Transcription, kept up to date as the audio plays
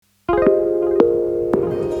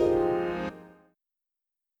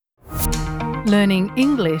Learning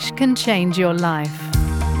English can change your life.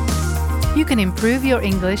 You can improve your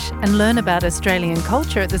English and learn about Australian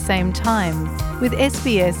culture at the same time with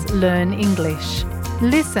SBS Learn English.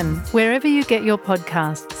 Listen wherever you get your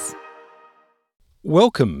podcasts.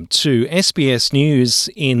 Welcome to SBS News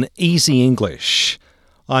in Easy English.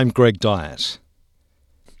 I'm Greg Dyatt.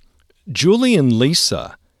 Julian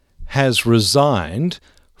Leeser has resigned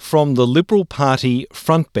from the Liberal Party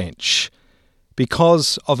frontbench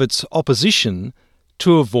because of its opposition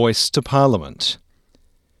to a voice to Parliament.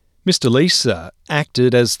 Mr. Leeser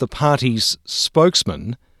acted as the party's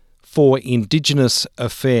spokesman for Indigenous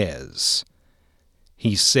affairs.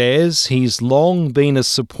 He says he's long been a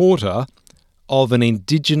supporter of an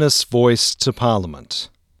Indigenous voice to Parliament.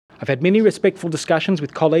 I've had many respectful discussions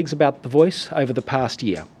with colleagues about the voice over the past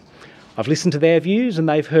year. I've listened to their views and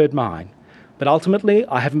they've heard mine, but ultimately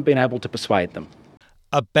I haven't been able to persuade them.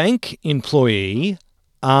 A bank employee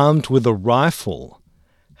armed with a rifle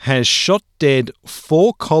has shot dead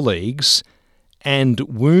 4 colleagues and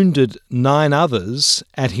wounded 9 others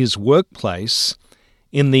at his workplace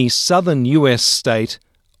in the southern US state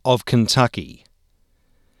of Kentucky.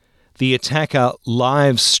 The attacker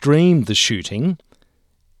live-streamed the shooting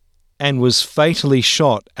and was fatally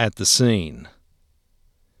shot at the scene.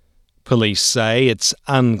 Police say it's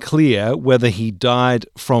unclear whether he died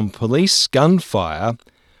from police gunfire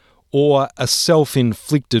or a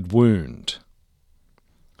self-inflicted wound.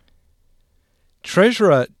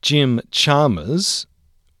 Treasurer Jim Chalmers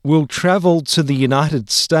will travel to the United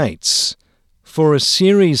States for a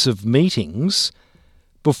series of meetings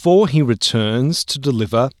before he returns to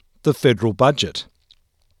deliver the federal budget.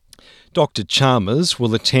 Dr. Chalmers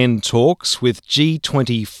will attend talks with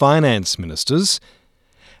G20 finance ministers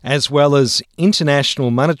as well as International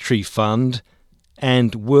Monetary Fund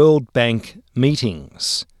and World Bank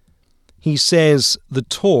meetings. He says the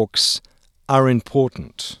talks are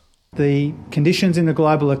important. The conditions in the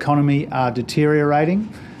global economy are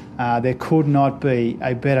deteriorating. There could not be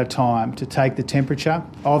a better time to take the temperature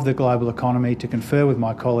of the global economy to confer with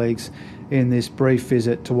my colleagues in this brief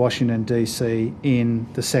visit to Washington, D.C. in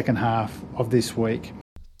the second half of this week.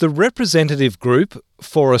 The representative group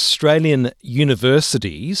for Australian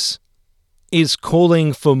universities is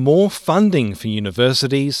calling for more funding for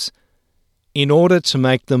universities in order to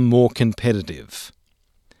make them more competitive.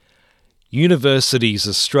 Universities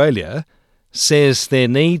Australia says there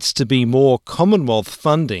needs to be more Commonwealth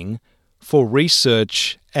funding for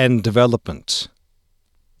research and development.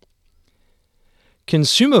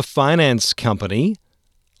 Consumer finance company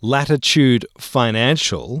Latitude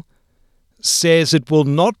Financial says it will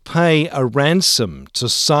not pay a ransom to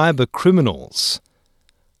cyber criminals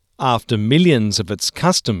after millions of its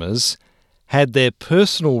customers had their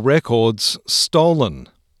personal records stolen.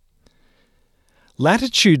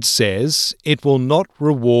 Latitude says it will not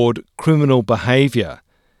reward criminal behaviour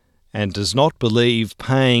and does not believe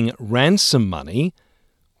paying ransom money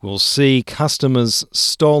will see customers'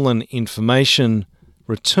 stolen information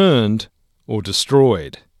returned or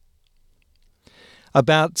destroyed.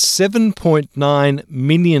 About 7.9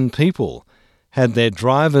 million people had their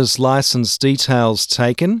driver's licence details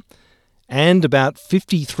taken and about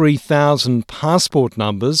 53,000 passport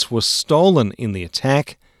numbers were stolen in the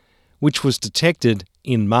attack, which was detected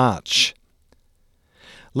in March.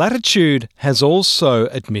 Latitude has also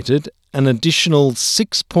admitted an additional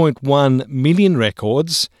 6.1 million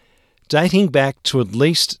records dating back to at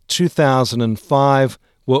least 2005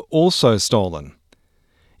 were also stolen,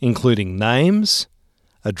 including names,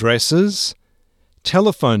 addresses,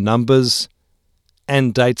 telephone numbers,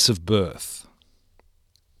 and dates of birth.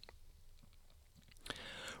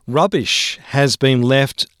 Rubbish has been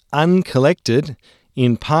left uncollected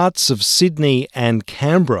in parts of Sydney and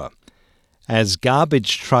Canberra as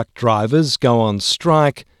garbage truck drivers go on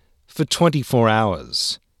strike for 24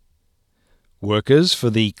 hours. Workers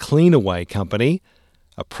for the Cleanaway Company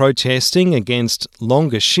are protesting against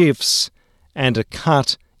longer shifts and a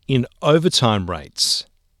cut in overtime rates.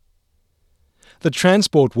 The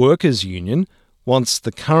Transport Workers Union wants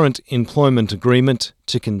the current employment agreement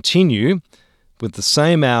to continue with the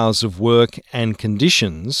same hours of work and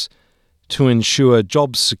conditions to ensure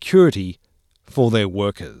job security for their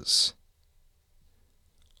workers.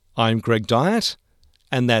 I'm Greg Dyatt,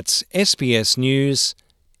 and that's SBS News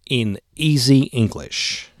in Easy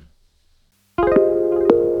English.